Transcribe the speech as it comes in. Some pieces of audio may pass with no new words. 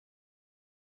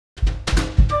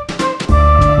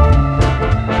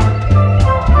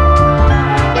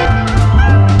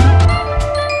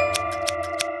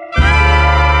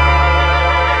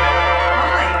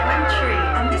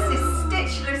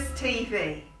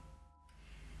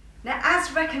Now,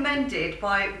 as recommended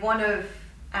by one of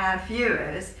our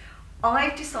viewers,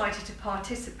 I've decided to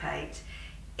participate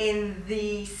in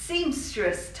the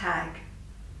Seamstress Tag.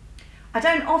 I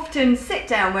don't often sit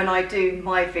down when I do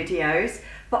my videos,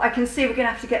 but I can see we're going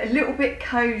to have to get a little bit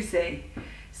cosy.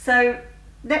 So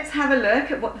let's have a look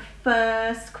at what the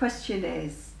first question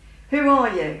is. Who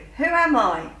are you? Who am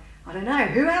I? I don't know.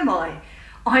 Who am I?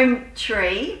 I'm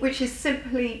Tree, which is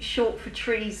simply short for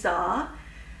Treezar.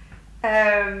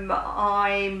 I'm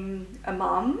a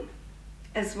mum,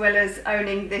 as well as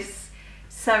owning this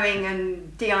sewing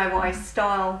and DIY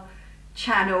style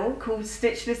channel called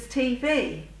Stitchless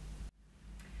TV.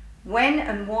 When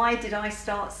and why did I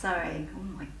start sewing? Oh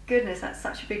my goodness, that's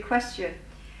such a big question.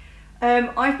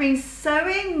 I've been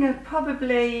sewing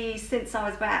probably since I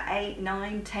was about 8,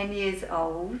 9, 10 years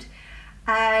old,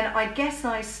 and I guess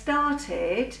I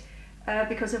started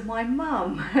because of my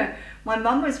mum. My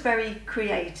mum was very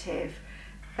creative.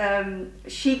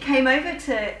 She came over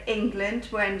to England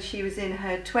when she was in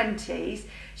her 20s.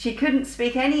 She couldn't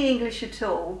speak any English at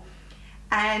all,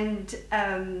 and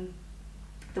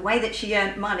the way that she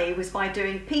earned money was by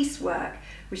doing piecework,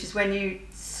 which is when you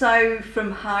sew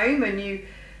from home and you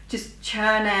just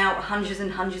churn out hundreds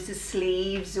and hundreds of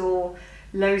sleeves or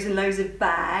loads and loads of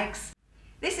bags.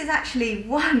 This is actually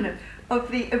one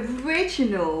of the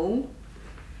original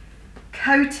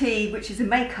Coty, which is a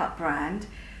makeup brand,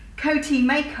 Coty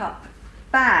makeup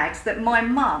bags that my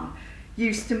mum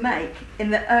used to make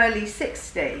in the early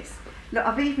 60s. Look,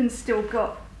 I've even still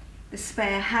got the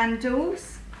spare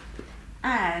handles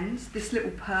and this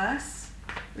little purse,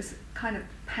 this kind of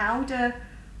powder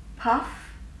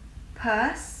puff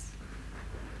purse,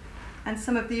 and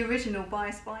some of the original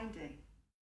bias binding.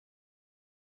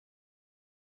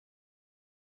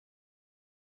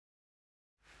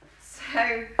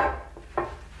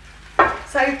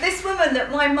 So this woman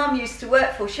that my mum used to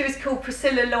work for, she was called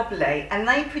Priscilla Lobley, and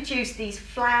they produced these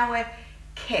flower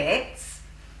kits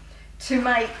to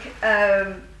make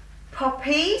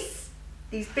poppies,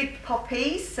 these big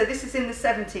poppies. So this is in the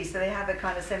 70s, so they have a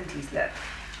kind of 70s look.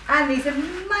 And these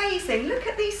amazing, look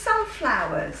at these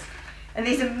sunflowers, and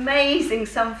these amazing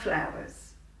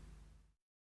sunflowers.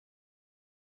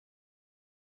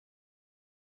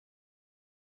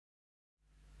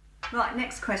 Right,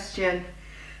 next question.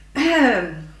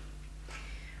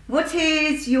 What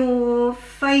is your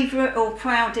favourite or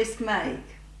proudest make?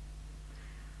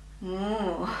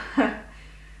 Oh.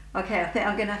 Okay, I think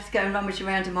I'm going to have to go and rummage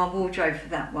around in my wardrobe for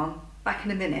that one. Back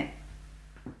in a minute.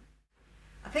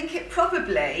 I think it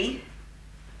probably,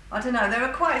 I don't know, there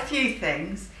are quite a few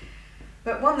things,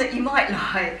 but one that you might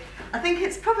like, I think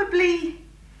it's probably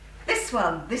this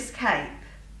one, this cape,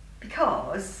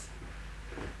 because,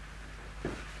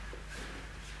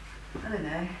 I don't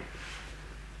know,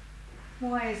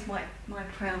 why is my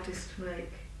proudest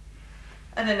make?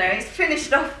 I don't know, it's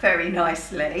finished off very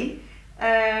nicely,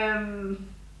 and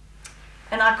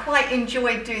I quite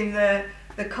enjoyed doing the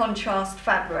contrast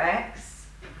fabrics,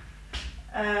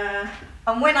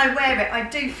 and when I wear it I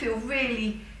do feel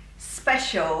really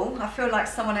special. I feel like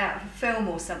someone out of a film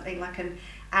or something, like an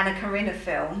Anna Karenina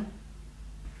film.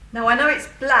 Now I know it's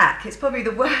black, it's probably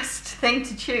the worst thing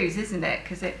to choose, isn't it,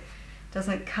 because it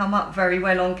doesn't come up very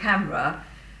well on camera.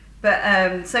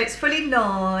 But so it's fully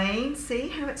lined. See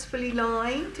how it's fully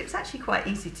lined? It's actually quite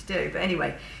easy to do, but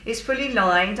anyway, it's fully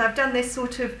lined. I've done this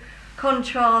sort of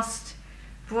contrast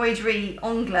broidery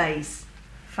anglaise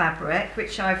fabric,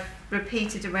 which I've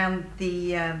repeated around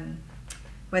the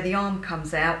where the arm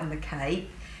comes out on the cape,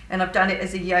 and I've done it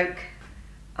as a yoke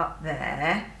up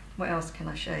there. What else can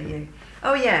I show you?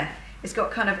 Oh yeah, it's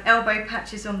got kind of elbow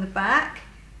patches on the back,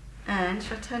 and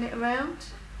shall I turn it around?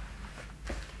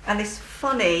 And this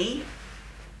funny,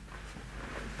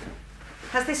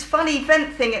 has this funny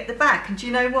vent thing at the back, and do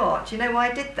you know what? Do you know why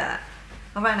I did that?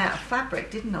 I ran out of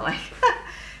fabric, didn't I?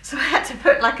 So I had to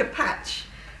put like a patch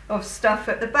of stuff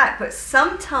at the back. But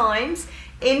sometimes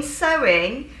in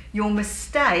sewing, your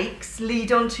mistakes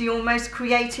lead on to your most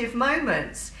creative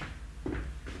moments.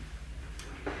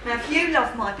 Now if you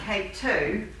love my cape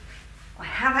too, I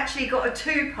have actually got a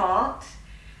two-part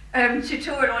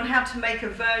tutorial on how to make a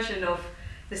version of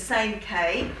the same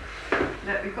cape.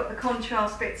 Look, we've got the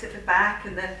contrast bits at the back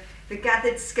and the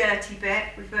gathered skirty bit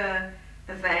with a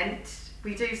vent.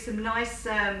 We do some nice,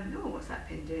 oh, what's that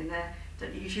pin doing there?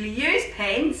 Don't usually use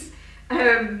pins.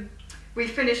 We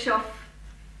finish off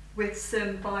with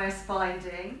some bias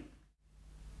binding.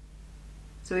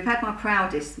 So we've had my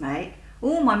proudest make.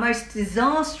 Oh, my most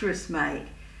disastrous make.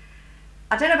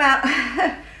 I don't know about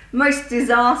most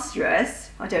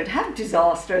disastrous. I don't have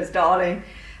disasters, darling.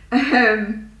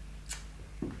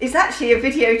 it's actually a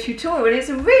video tutorial, and it's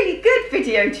a really good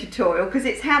video tutorial because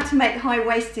it's how to make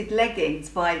high-waisted leggings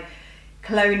by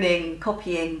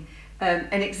copying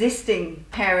an existing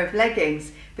pair of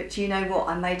leggings. But do you know what?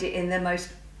 I made it in the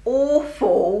most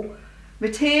awful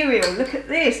material. Look at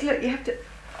this. Look, you have to...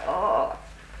 Oh,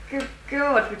 good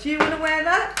God. Would you want to wear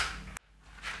that?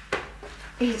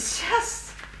 It's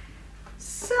just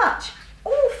such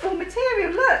awful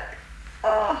material. Look.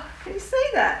 Oh, can you see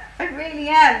that? I really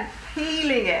am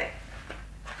peeling it.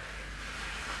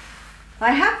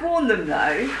 I have worn them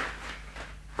though.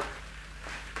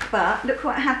 But look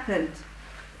what happened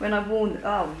when I worn them.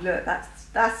 Oh, look,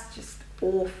 that's just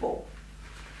awful.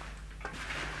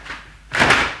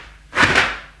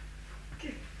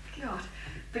 Good God.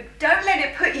 But don't let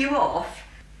it put you off.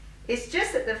 It's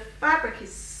just that the fabric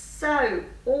is so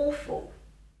awful.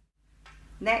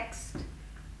 Next,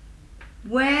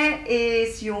 where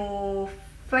is your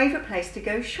favourite place to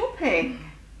go shopping?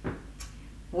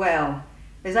 Well,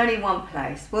 there's only one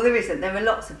place. Well, there isn't. There are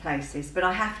lots of places, but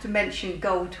I have to mention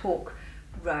Gold Hawk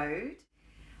Road.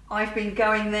 I've been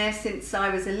going there since I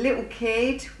was a little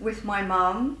kid with my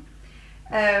mum.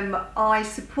 I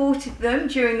supported them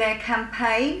during their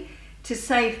campaign to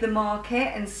save the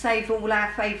market and save all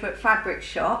our favourite fabric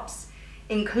shops,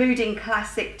 including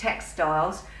classic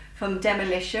textiles, from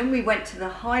demolition. We went to the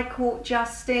High Court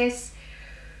Justice.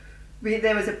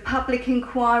 There was a public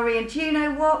inquiry, and do you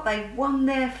know what? They won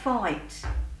their fight.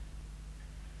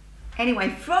 Anyway,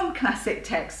 from Classic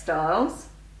Textiles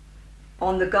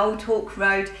on the Gold Hawk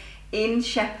Road in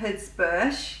Shepherd's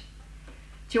Bush,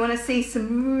 do you want to see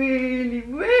some really,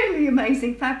 really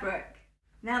amazing fabric?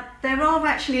 Now, there are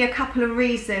actually a couple of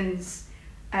reasons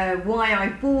why I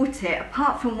bought it,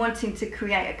 apart from wanting to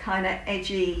create a kind of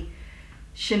edgy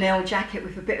Chanel jacket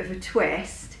with a bit of a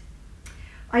twist.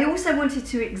 I also wanted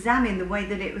to examine the way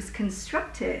that it was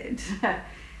constructed.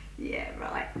 Yeah,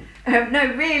 right. No,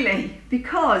 really,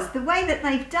 because the way that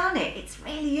they've done it, it's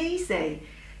really easy.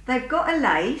 They've got a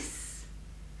lace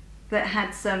that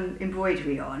had some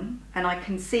embroidery on, and I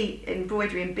can see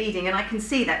embroidery and beading, and I can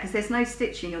see that because there's no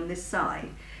stitching on this side.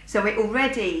 So it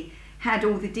already had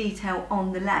all the detail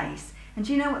on the lace. And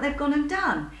do you know what they've gone and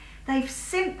done? They've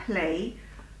simply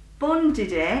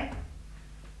bonded it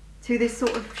to this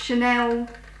sort of Chanel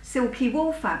silky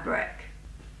wool fabric.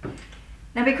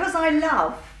 Now, because I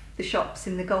love the shops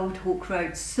in the Gold Hawk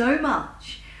Road so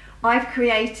much, I've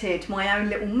created my own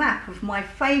little map of my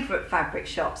favourite fabric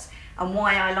shops and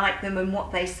why I like them and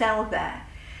what they sell there.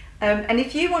 And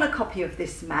if you want a copy of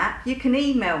this map, you can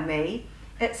email me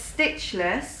at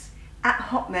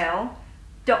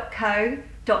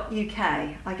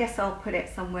stitchless@hotmail.co.uk. I guess I'll put it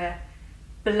somewhere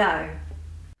below.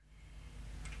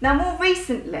 Now, more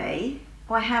recently,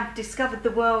 I have discovered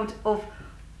the world of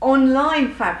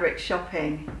online fabric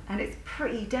shopping, and it's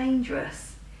pretty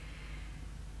dangerous.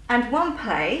 And one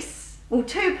place, well,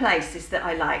 two places that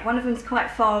I like, one of them's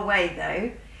quite far away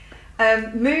though.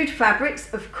 Mood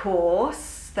Fabrics, of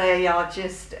course, they are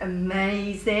just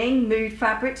amazing. Mood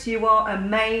Fabrics, you are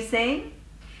amazing.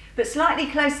 But slightly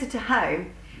closer to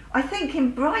home, I think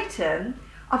in Brighton,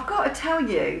 I've got to tell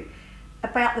you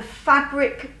about the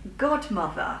Fabric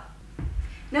Godmother.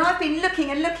 Now, I've been looking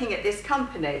at this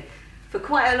company for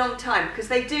quite a long time because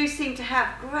they do seem to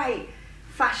have great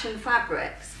fashion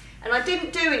fabrics. And I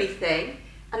didn't do anything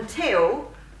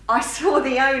until I saw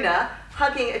the owner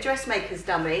hugging a dressmaker's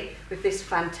dummy with this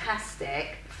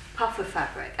fantastic puffer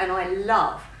fabric. And I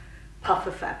love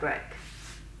puffer fabric.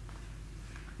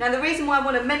 Now, the reason why I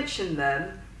want to mention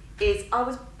them is I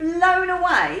was blown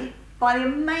away by the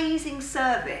amazing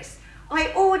service.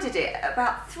 I ordered it at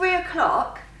about 3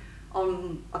 o'clock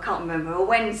on, I can't remember, a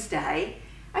Wednesday,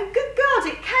 and good God,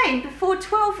 it came before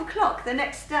 12 o'clock the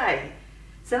next day.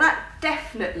 So that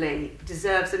definitely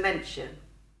deserves a mention.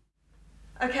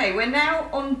 Okay, we're now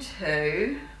on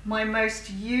to my most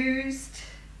used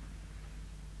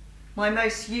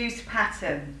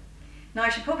pattern. Now, I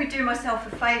should probably do myself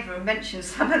a favour and mention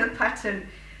some of the pattern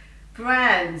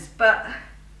brands, but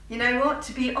you know what,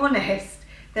 to be honest,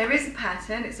 there is a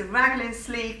pattern, it's a raglan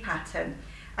sleeve pattern,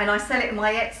 and I sell it in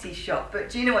my Etsy shop, but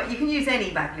do you know what, you can use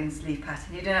any raglan sleeve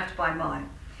pattern, you don't have to buy mine.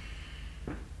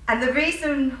 And the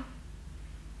reason,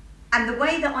 and the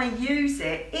way that I use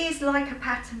it is like a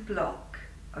pattern block,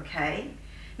 okay?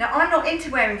 Now, I'm not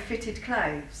into wearing fitted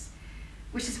clothes,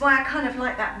 which is why I kind of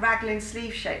like that raglan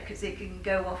sleeve shape, because it can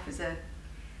go off as a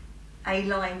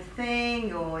A-line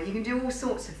thing, or you can do all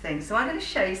sorts of things. So I'm going to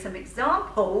show you some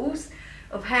examples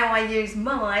of how I use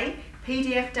my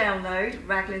PDF download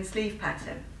raglan sleeve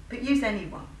pattern, but use any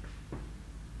one.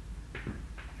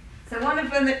 So one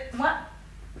of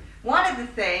the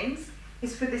things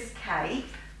is for this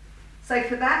cape. So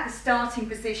for that, the starting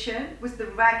position was the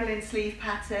raglan sleeve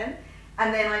pattern,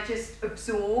 and then I just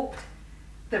absorbed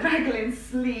the raglan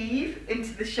sleeve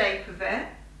into the shape of it.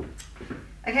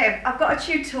 Okay, I've got a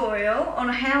tutorial on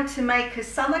how to make a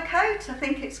summer coat, I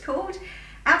think it's called,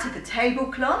 out of the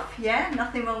tablecloth. Yeah,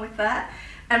 nothing wrong with that.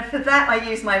 And for that I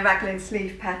use my raglan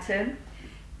sleeve pattern,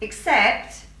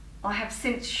 except I have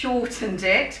since shortened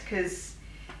it, because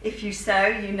if you sew,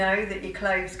 you know that your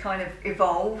clothes kind of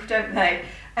evolve, don't they?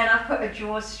 And I've put a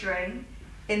drawstring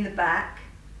in the back.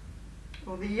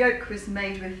 Well, the yoke was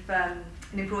made with an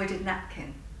embroidered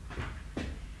napkin.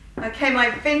 Okay,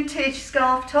 my vintage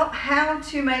scarf top, how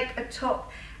to make a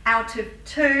top out of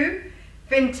 2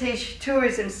 vintage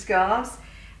tourism scarves,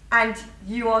 and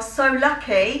you are so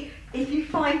lucky if you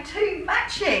find 2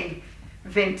 matching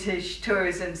vintage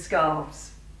tourism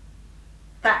scarves.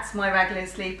 That's my raglan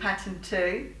sleeve pattern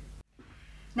too.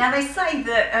 Now they say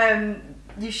that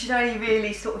you should only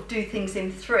really sort of do things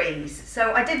in 3s,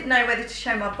 so I didn't know whether to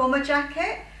show my bomber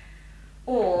jacket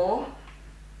or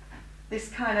this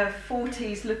kind of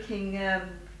 40s looking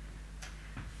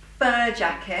fur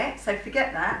jacket, so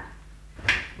forget that,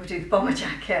 we'll do the bomber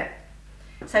jacket.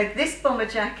 So this bomber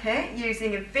jacket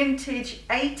using a vintage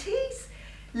 80s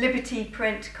Liberty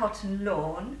print cotton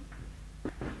lawn.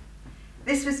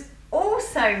 This was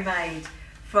also made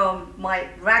from my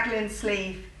raglan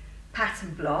sleeve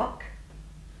pattern block,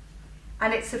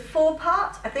 and it's a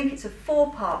 4-part, I think it's a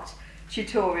 4-part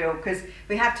tutorial, because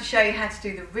we have to show you how to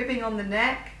do the ribbing on the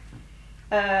neck,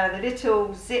 the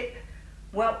little zip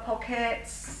welt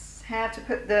pockets, how to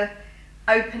put the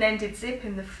open-ended zip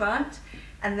in the front,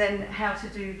 and then how to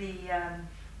do the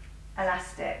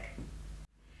elastic.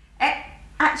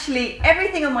 Actually,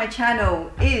 everything on my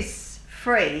channel is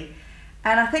free,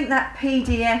 and I think that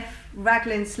PDF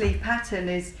raglan sleeve pattern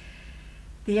is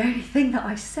the only thing that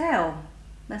I sell.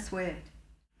 That's weird.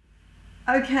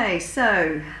 Okay,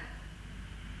 so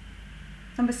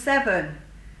number 7,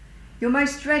 your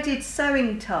most dreaded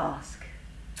sewing task.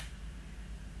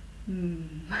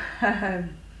 Well,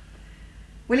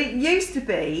 it used to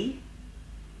be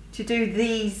to do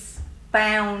these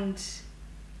bound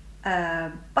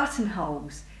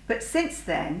buttonholes, but since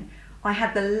then I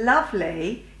had the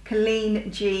lovely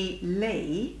Colleen G.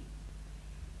 Lee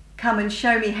come and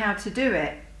show me how to do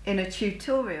it in a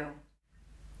tutorial.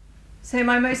 So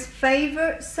my most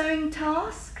favourite sewing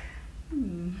task?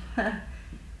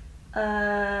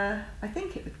 I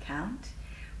think it would count.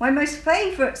 My most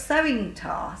favourite sewing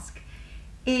task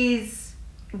is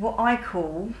what I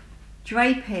call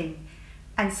draping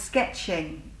and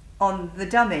sketching on the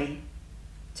dummy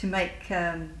to make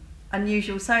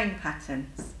unusual sewing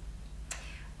patterns.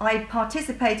 I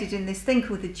participated in this thing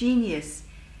called the Genius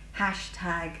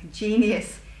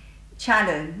 #Genius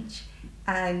challenge,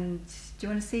 and do you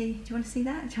want to see that? Do you want to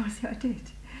see what I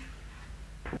did?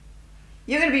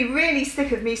 You're going to be really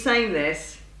sick of me saying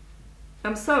this.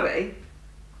 I'm sorry.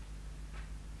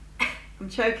 I'm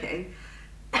choking.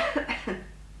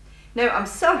 No, I'm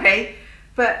sorry,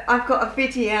 but I've got a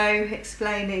video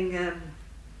explaining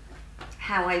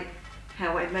how I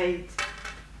made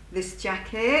this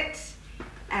jacket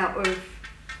out of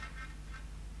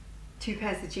 2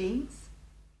 pairs of jeans.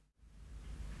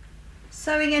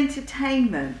 Sewing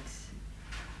entertainment.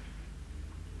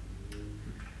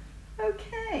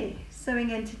 Okay,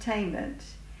 sewing entertainment.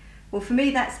 Well, for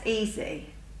me that's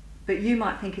easy, but you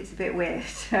might think it's a bit weird.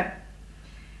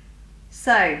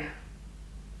 So,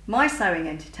 my sewing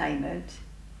entertainment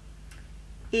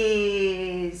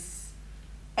is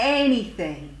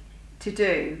anything to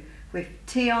do with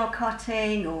TR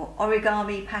cutting or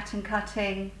origami pattern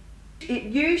cutting. It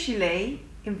usually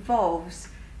involves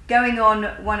going on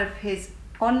one of his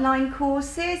online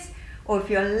courses, or if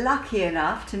you're lucky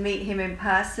enough to meet him in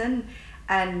person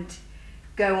and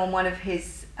go on one of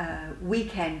his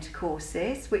weekend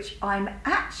courses, which I'm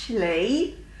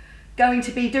actually going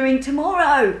to be doing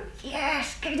tomorrow.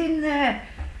 Yes, get in there.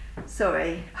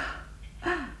 Sorry,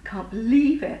 can't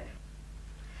believe it.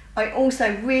 I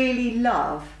also really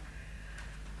love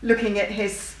looking at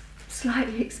his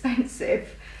slightly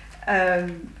expensive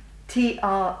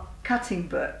TR cutting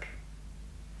book.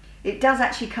 It does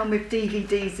actually come with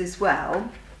DVDs as well,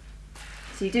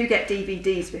 so you do get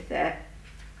DVDs with it.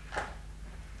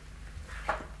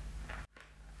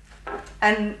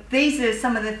 And these are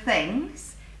some of the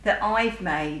things that I've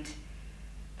made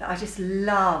that I just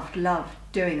loved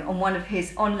doing on one of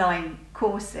his online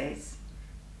courses.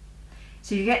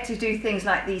 So you get to do things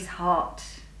like these heart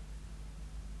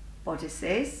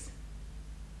bodices,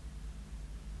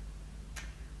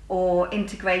 or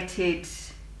integrated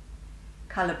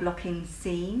colour blocking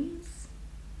seams,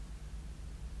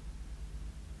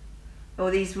 or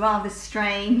these rather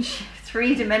strange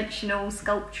three-dimensional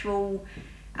sculptural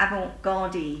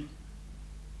avant-garde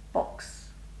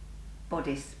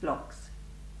bodice blocks.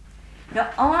 Now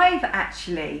I've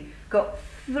actually got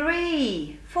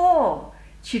 4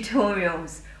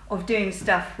 tutorials of doing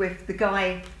stuff with the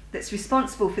guy that's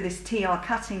responsible for this TR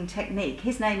cutting technique.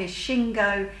 His name is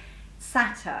Shingo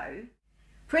Sato.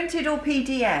 Printed or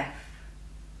PDF?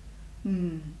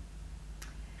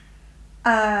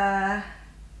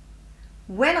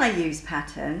 When I use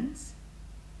patterns,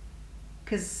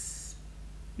 because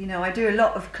you know I do a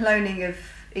lot of cloning of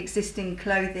existing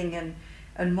clothing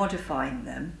and modifying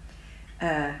them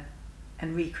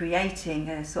and recreating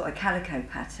a sort of calico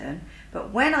pattern,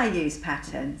 but when I use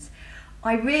patterns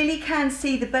I really can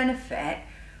see the benefit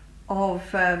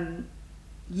of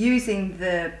using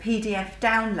the PDF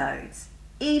downloads,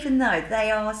 even though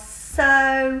they are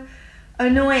so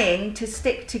annoying to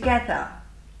stick together.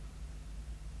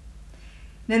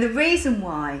 Now the reason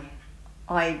why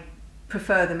I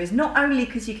prefer them is not only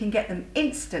because you can get them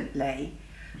instantly,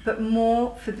 but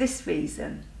more for this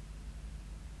reason.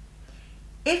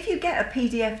 If you get a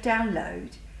PDF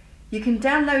download, you can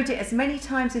download it as many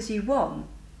times as you want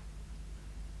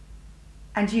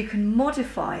and you can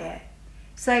modify it.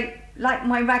 So like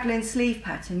my raglan sleeve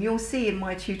pattern, you'll see in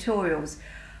my tutorials,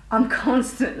 I'm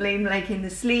constantly making the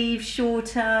sleeve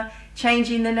shorter,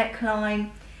 changing the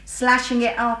neckline, slashing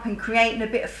it up and creating a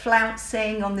bit of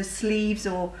flouncing on the sleeves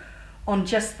or on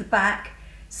just the back.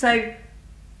 So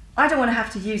I don't want to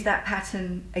have to use that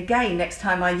pattern again next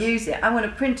time I use it. I want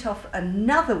to print off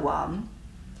another one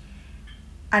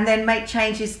and then make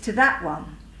changes to that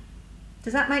one.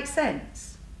 Does that make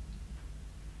sense?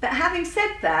 But having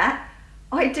said that,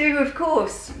 I do of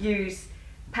course use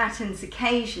patterns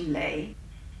occasionally.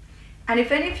 And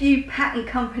if any of you pattern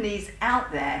companies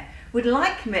out there would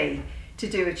like me to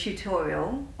do a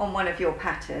tutorial on one of your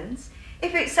patterns,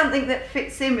 if it's something that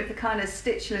fits in with the kind of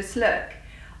stitchless look,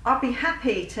 I'll be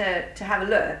happy to have a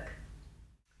look.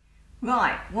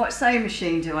 Right, what sewing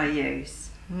machine do I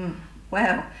use?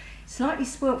 Well, slightly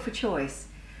spoilt for choice.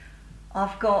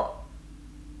 I've got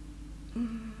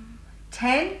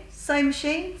 10 sewing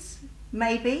machines,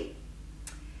 maybe,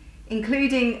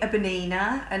 including a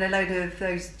Bonina and a load of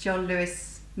those John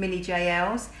Lewis mini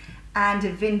JLs and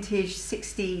a vintage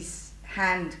 60s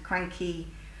hand cranky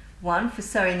one for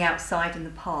sewing outside in the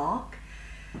park.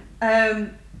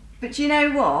 But you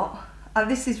know what?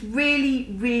 This is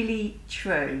really, really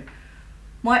true.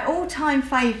 My all-time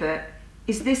favourite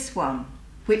is this one,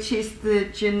 which is the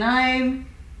Genome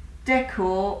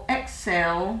Decor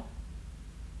XL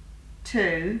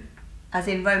 2, as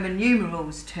in Roman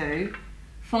numerals 2,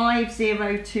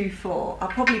 5024. I'll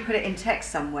probably put it in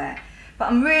text somewhere, but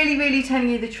I'm really, really telling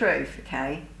you the truth,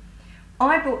 okay?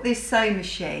 I bought this sewing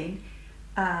machine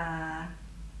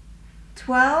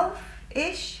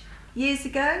 12-ish years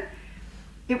ago.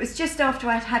 It was just after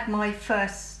I'd had my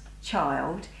first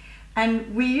child,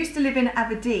 and we used to live in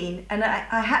Aberdeen, and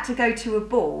I had to go to a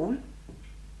ball,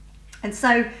 and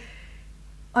so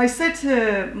I said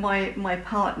to my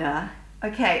partner,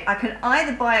 okay, I can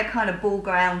either buy a kind of ball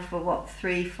gown for what,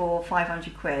 300, 400,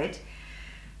 500 quid,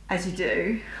 as you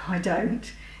do, I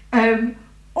don't,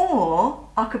 or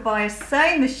I could buy a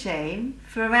sewing machine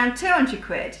for around 200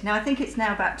 quid. Now I think it's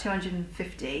now about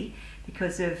 250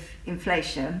 because of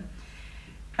inflation.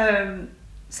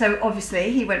 So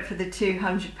obviously he went for the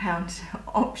 £200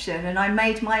 option, and I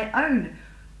made my own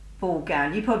ball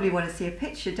gown. You probably want to see a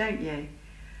picture, don't you?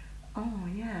 Oh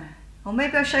yeah, or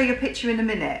maybe I'll show you a picture in a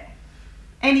minute.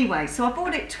 Anyway, so I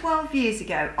bought it 12 years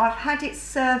ago. I've had it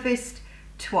serviced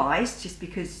twice, just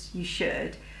because you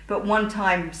should, but one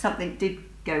time something did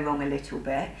go wrong a little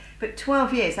bit, but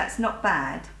 12 years, that's not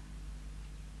bad.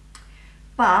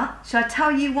 But shall I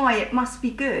tell you why it must be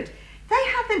good? They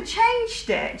haven't changed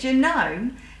it.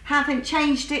 Genome haven't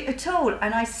changed it at all,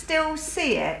 and I still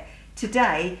see it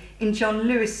today in John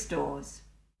Lewis stores.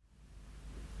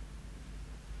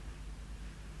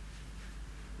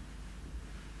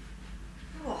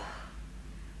 Oh.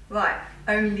 Right,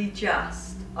 only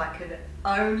just. I can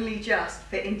only just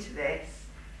fit into this.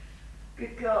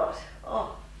 Good God.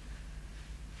 Oh.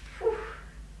 Whew.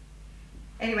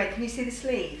 Anyway, can you see the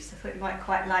sleeves? I thought you might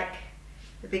quite like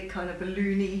the big kind of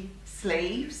balloony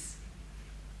sleeves.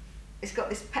 It's got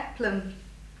this peplum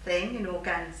thing in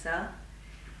organza.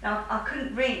 Now I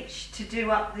couldn't reach to do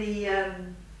up the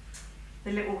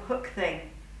little hook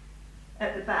thing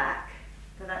at the back,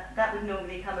 but that would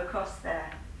normally come across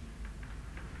there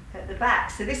at the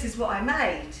back. So this is what I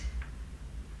made,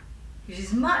 which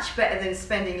is much better than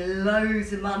spending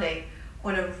loads of money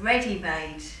on a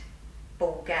ready-made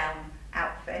ball gown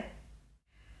outfit.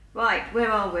 Right, where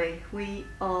are we? We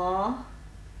are...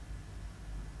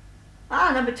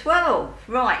 number 12.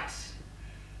 Right.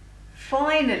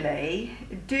 Finally,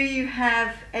 do you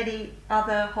have any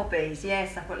other hobbies?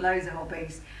 Yes, I've got loads of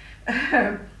hobbies.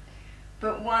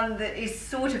 But one that is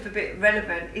sort of a bit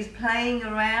relevant is playing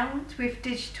around with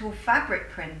digital fabric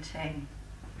printing.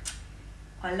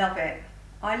 I love it.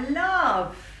 I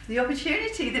love the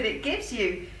opportunity that it gives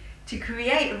you to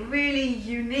create a really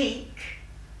unique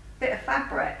bit of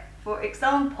fabric. For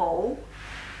example,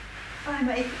 I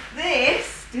made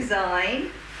this design.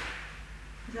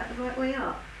 Is that the right way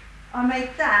up? I made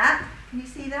that. Can you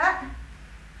see that?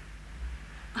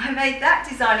 I made that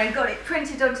design and got it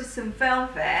printed onto some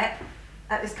velvet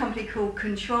at this company called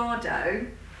Contrado.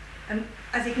 And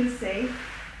as you can see,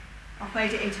 I've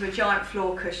made it into a giant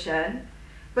floor cushion.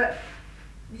 But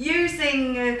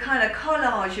using a kind of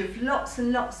collage of lots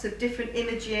and lots of different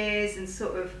images and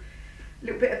sort of a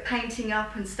little bit of painting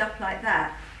up and stuff like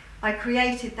that, I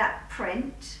created that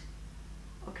print.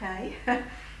 Okay, so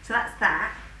that's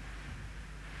that.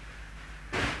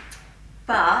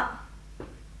 But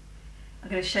I'm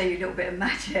going to show you a little bit of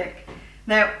magic.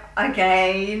 Now,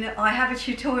 again, I have a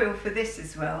tutorial for this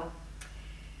as well.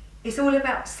 It's all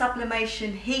about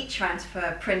sublimation heat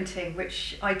transfer printing,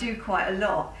 which I do quite a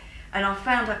lot. And I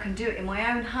found I can do it in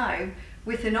my own home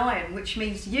with an iron, which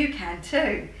means you can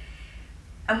too.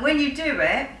 And when you do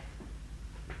it,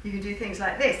 you can do things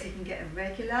like this. You can get a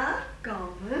regular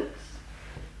garment,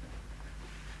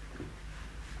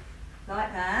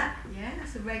 like that. Yeah,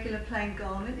 that's a regular plain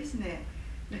garment, isn't it?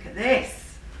 Look at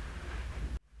this.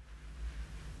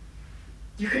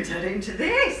 You can turn it into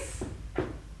this.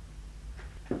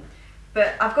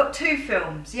 But I've got two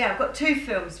films. Yeah, I've got two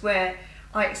films where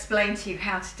I explain to you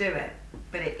how to do it,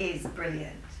 but it is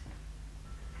brilliant.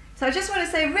 So I just want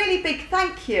to say a really big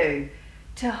thank you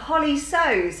to Holly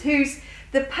Sews, who's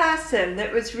the person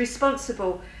that was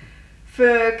responsible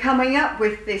for coming up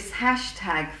with this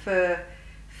hashtag for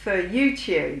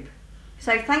YouTube.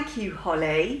 So thank you,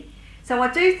 Holly. So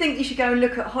I do think you should go and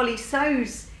look at Holly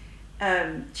Sews'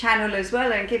 channel as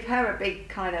well and give her a big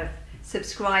kind of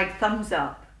subscribe thumbs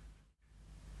up.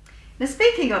 Now,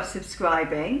 speaking of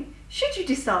subscribing, should you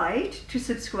decide to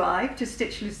subscribe to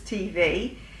Stitchless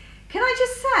TV, can I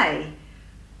just say,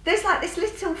 there's like this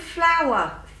little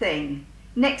flower thing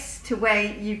next to where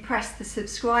you press the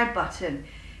subscribe button.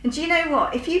 And do you know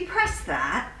what? If you press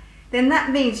that, then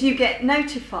that means you get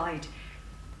notified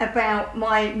about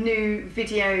my new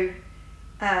video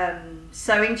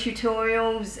sewing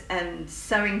tutorials and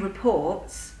sewing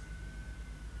reports.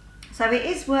 So it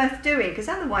is worth doing, because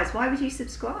otherwise, why would you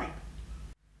subscribe?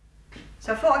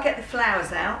 So I thought I'd get the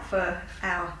flowers out for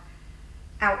our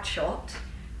outshot.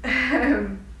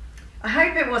 I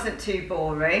hope it wasn't too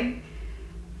boring.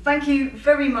 Thank you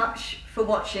very much for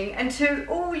watching, and to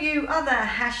all you other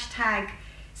hashtag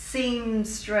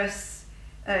Seamstress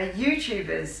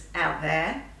YouTubers out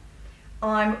there,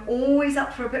 I'm always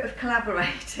up for a bit of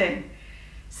collaborating.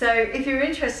 So if you're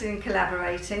interested in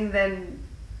collaborating, then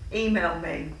email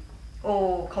me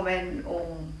or comment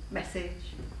or message.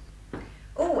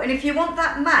 Oh, and if you want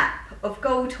that map of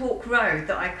Gold Hawk Road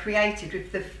that I created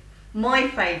with my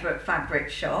favourite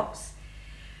fabric shops,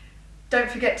 don't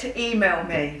forget to email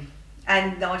me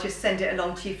and I'll just send it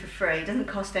along to you for free. It doesn't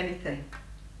cost anything.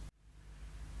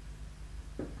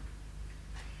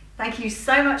 Thank you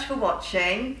so much for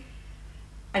watching,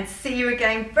 and see you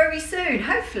again very soon.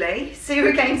 Hopefully, see you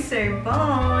again soon.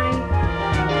 Bye.